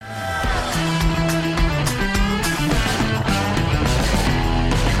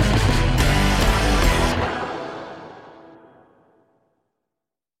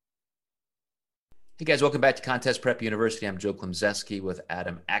Guys, welcome back to Contest Prep University. I'm Joe Klemczewski with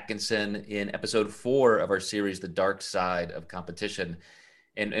Adam Atkinson in episode 4 of our series, The Dark Side of Competition.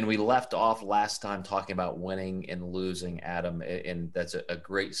 And we left off last time talking about winning and losing, Adam, and that's a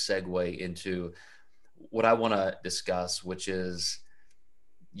great segue into what I want to discuss, which is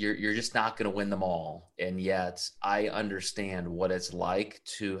you're just not going to win them all. And yet I understand what it's like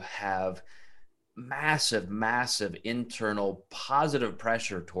to have massive internal positive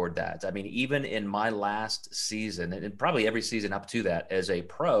pressure toward that. I mean, even in my last season, and probably every season up to that as a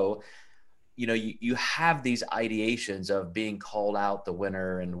pro, you have these ideations of being called out the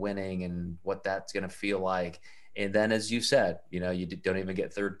winner and winning and what that's going to feel like. And then, as you said, you don't even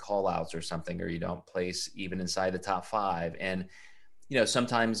get third call outs or something, or you don't place even inside the top 5. And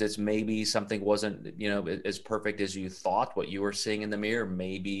sometimes it's maybe something wasn't, as perfect as you thought what you were seeing in the mirror.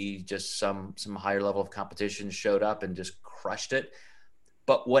 Maybe just some higher level of competition showed up and just crushed it.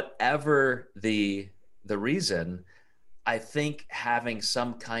 But whatever the reason, I think having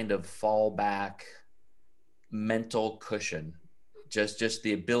some kind of fallback mental cushion, just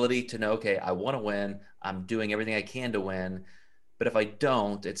the ability to know, okay, I want to win. I'm doing everything I can to win. But if I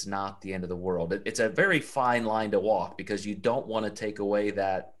don't, it's not the end of the world. It's a very fine line to walk because you don't want to take away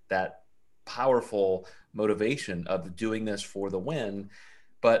that powerful motivation of doing this for the win.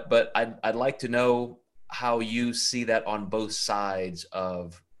 But I'd like to know how you see that on both sides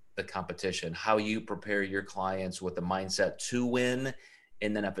of the competition, how you prepare your clients with the mindset to win.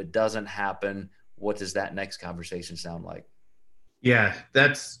 And then if it doesn't happen, what does that next conversation sound like? Yeah,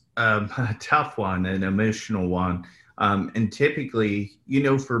 that's a tough one, an emotional one. And typically,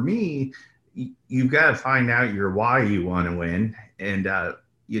 for me, you've got to find out your why you want to win. And,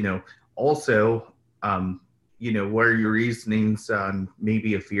 also, what are your reasonings on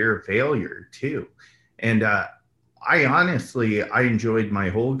maybe a fear of failure too. And I enjoyed my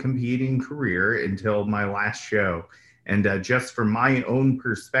whole competing career until my last show. And just from my own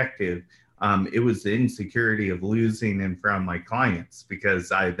perspective, it was the insecurity of losing in front of my clients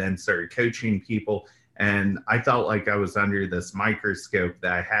because I then started coaching people and I felt like I was under this microscope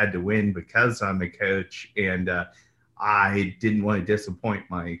that I had to win because I'm a coach and I didn't want to disappoint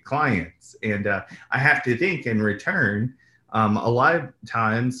my clients. And I have to think in return, a lot of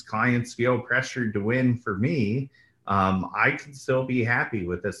times clients feel pressured to win for me. I can still be happy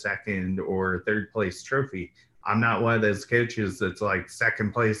with a second or third place trophy. I'm not one of those coaches that's like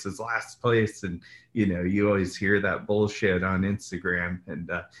second place is last place. And, you always hear that bullshit on Instagram.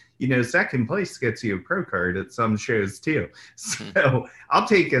 And, second place gets you a pro card at some shows too. So I'll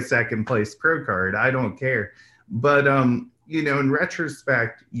take a second place pro card. I don't care. But, in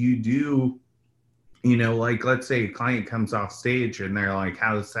retrospect, you do, like let's say a client comes off stage and they're like,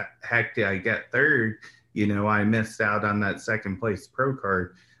 how the heck did I get third? I missed out on that second place pro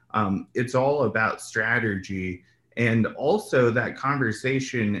card. It's all about strategy. And also that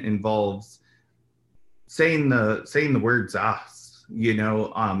conversation involves saying the words us,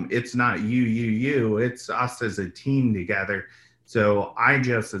 it's not you, it's us as a team together. So I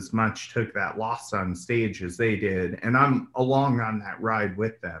just as much took that loss on stage as they did. And I'm along on that ride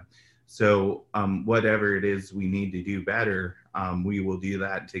with them. So whatever it is we need to do better, we will do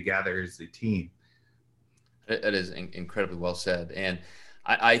that together as a team. It is incredibly well said. And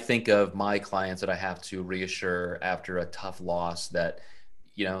I think of my clients that I have to reassure after a tough loss that,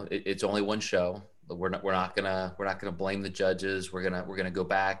 it's only one show. We're not gonna blame the judges. We're gonna go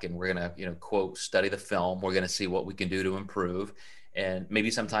back and we're gonna, quote, study the film. We're gonna see what we can do to improve. And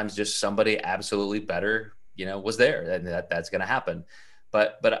maybe sometimes just somebody absolutely better, was there, and that's gonna happen.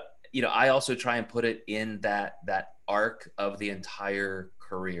 But I also try and put it in that arc of the entire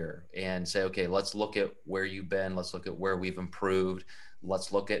career and say, okay, let's look at where you've been. Let's look at where we've improved.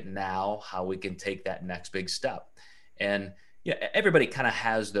 Let's look at now how we can take that next big step. And everybody kind of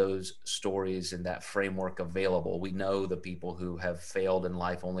has those stories and that framework available. We know the people who have failed in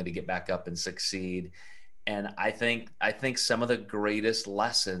life only to get back up and succeed. And I think some of the greatest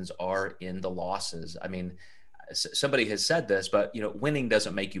lessons are in the losses. I mean, somebody has said this, but winning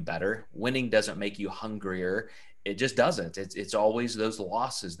doesn't make you better. Winning doesn't make you hungrier. It just doesn't. It's always those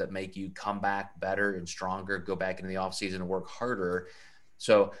losses that make you come back better and stronger, go back into the offseason and work harder.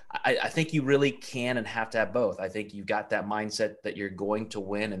 So I think you really can and have to have both. I think you've got that mindset that you're going to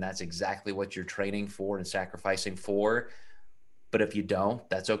win, and that's exactly what you're training for and sacrificing for. But if you don't,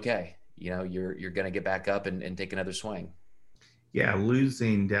 that's okay. You're going to get back up and take another swing. Yeah,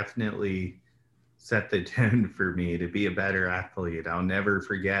 losing definitely set the tone for me to be a better athlete. I'll never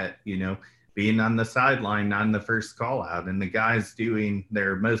forget, being on the sideline on the first call out and the guys doing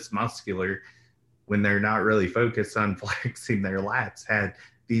their most muscular when they're not really focused on flexing their lats had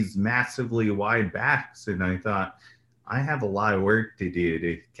these massively wide backs. And I thought, I have a lot of work to do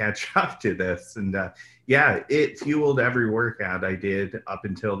to catch up to this. And yeah, it fueled every workout I did up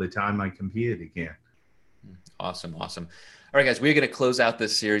until the time I competed again. Awesome. Awesome. All right, guys, we're going to close out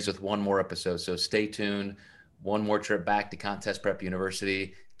this series with one more episode. So stay tuned. One more trip back to Contest Prep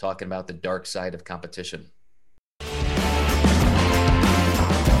University, talking about the dark side of competition.